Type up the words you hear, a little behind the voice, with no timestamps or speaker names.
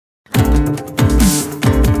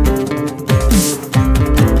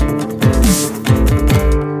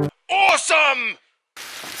Awesome!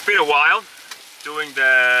 It's been a while doing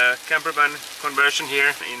the campervan conversion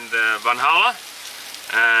here in the Valhalla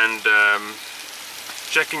and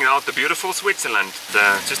checking out the beautiful Switzerland.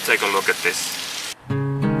 Just take a look at this.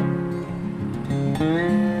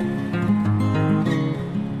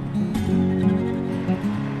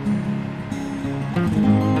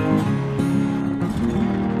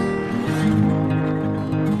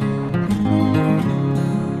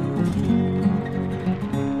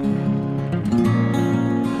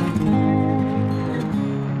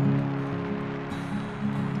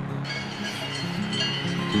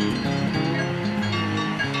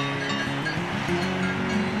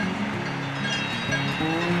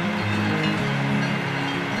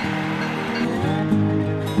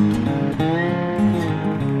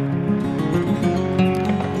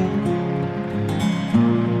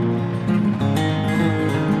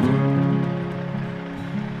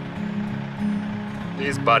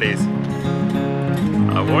 These buddies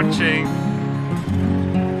are watching.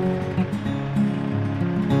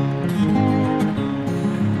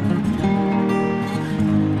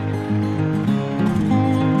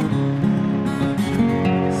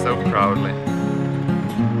 So proudly.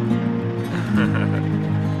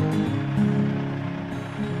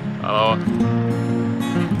 Hello.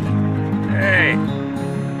 Hey,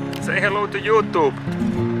 say hello to YouTube.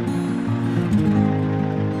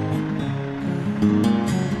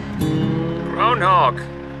 Groundhog.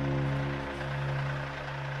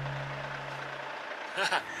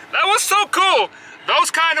 That was so cool.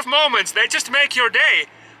 Those kind of moments, they just make your day.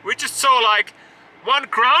 We just saw like one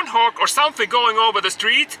groundhog or something going over the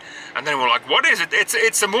street, and then we're like, what is it? It's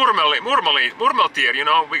a murmeltier, you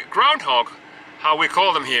know, groundhog, how we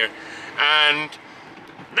call them here. And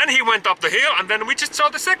then he went up the hill, and then we just saw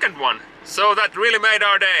the second one. So that really made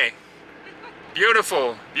our day.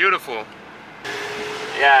 Beautiful, beautiful.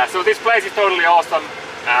 Yeah, so this place is totally awesome.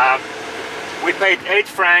 We paid 8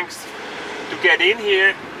 francs to get in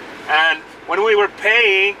here, and when we were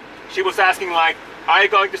paying, she was asking like, are you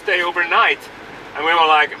going to stay overnight? And we were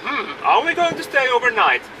like, are we going to stay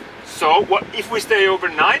overnight? So what if we stay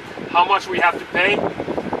overnight, how much we have to pay?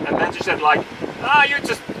 And then she said like, you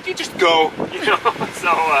just go, you know.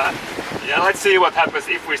 So yeah, let's see what happens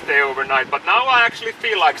if we stay overnight. But now I actually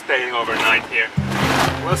feel like staying overnight here.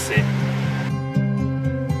 We'll see.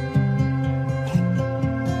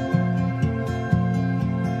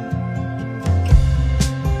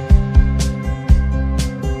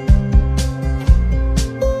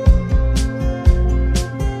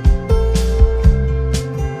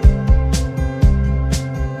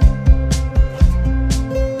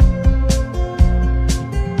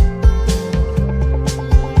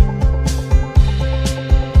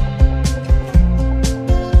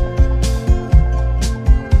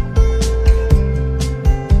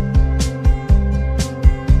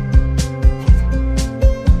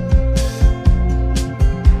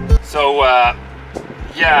 So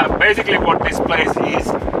yeah, basically what this place is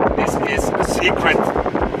a secret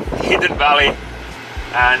hidden valley,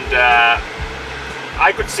 and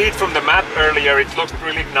I could see it from the map earlier. It looked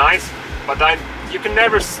really nice, but you can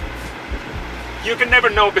never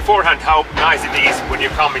know beforehand how nice it is when you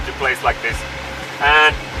come into a place like this.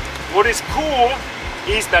 And what is cool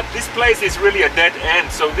is that this place is really a dead end,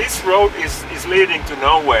 so this road is leading to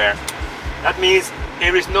nowhere. That means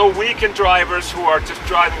there is no weekend drivers who are just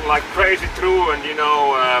driving like crazy through and, you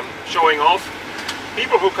know, showing off.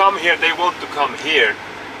 People who come here, they want to come here,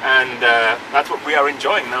 and that's what we are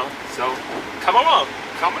enjoying now. So come along,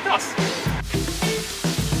 come with us.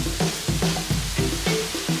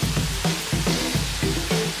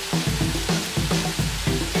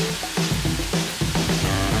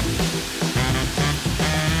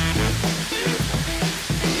 Beautiful.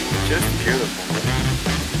 Just beautiful.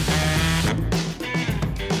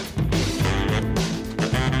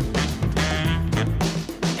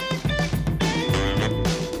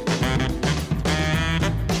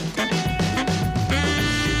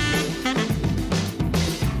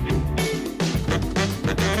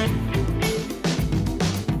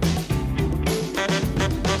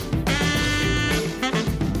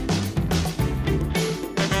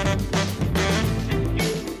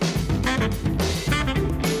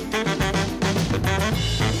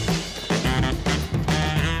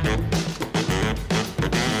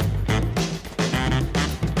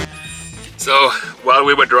 So while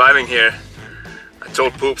we were driving here, I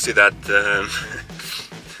told Poopsie that,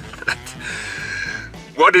 that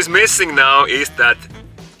what is missing now is that,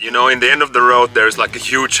 you know, in the end of the road there's like a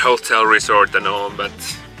huge hotel resort and all, but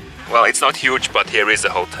well, it's not huge, but here is a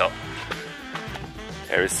hotel.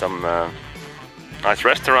 There is some nice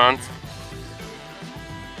restaurant.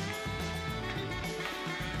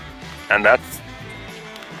 And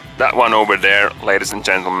that one over there, ladies and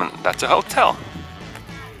gentlemen, that's a hotel.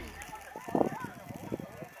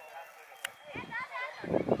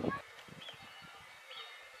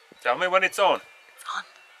 Tell me when it's on. It's on.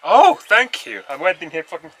 Oh, thank you. I'm waiting here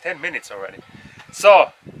fucking 10 minutes already.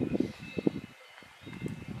 So,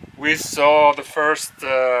 we saw the first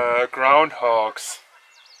groundhogs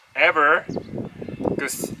ever.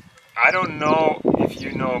 Because I don't know if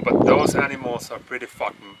you know, but those animals are pretty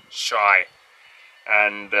fucking shy.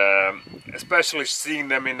 And especially seeing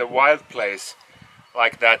them in the wild place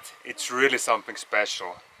like that, it's really something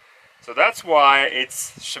special. So that's why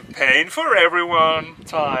it's champagne for everyone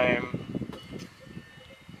time.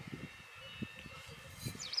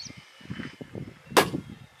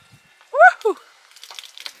 Woohoo!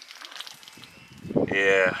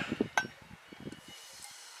 Yeah.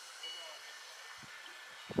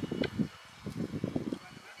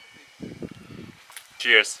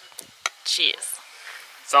 Cheers. Cheers.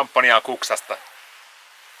 Samppania kuksasta.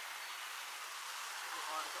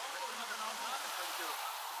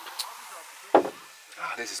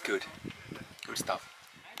 Ah, this is good. Good stuff.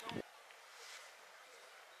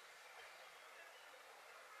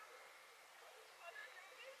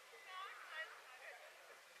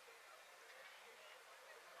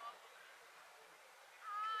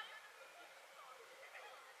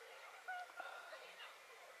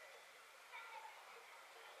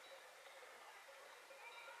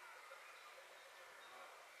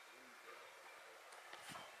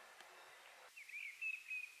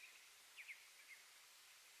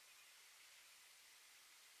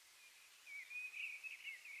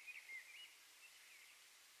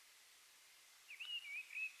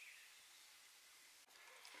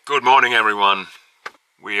 Good morning, everyone.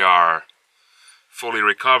 We are fully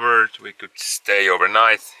recovered. We could stay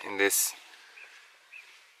overnight in this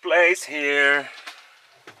place here,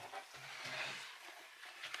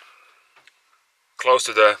 close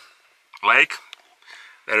to the lake.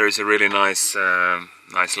 There is a really nice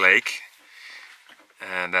lake,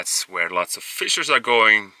 and that's where lots of fishers are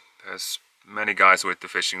going. There's many guys with the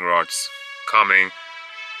fishing rods coming,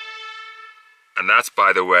 and that's,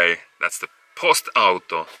 by the way, that's the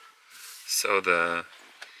postauto, so the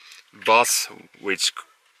bus which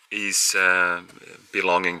is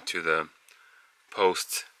belonging to the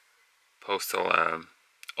postal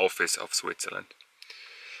office of Switzerland.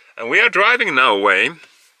 And we are driving now away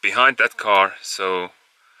behind that car, so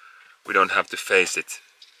we don't have to face it.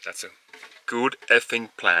 That's a good effing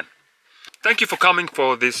plan. Thank you for coming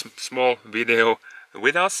for this small video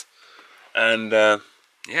with us, and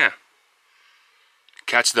yeah,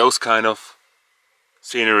 catch those kind of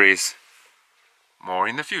sceneries more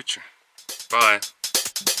in the future. Bye.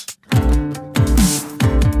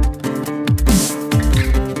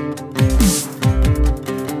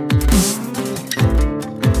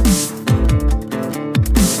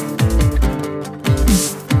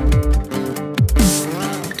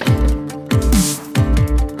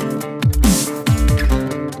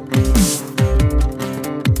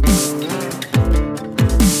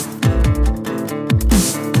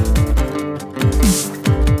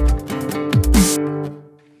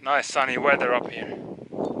 Nice sunny weather up here.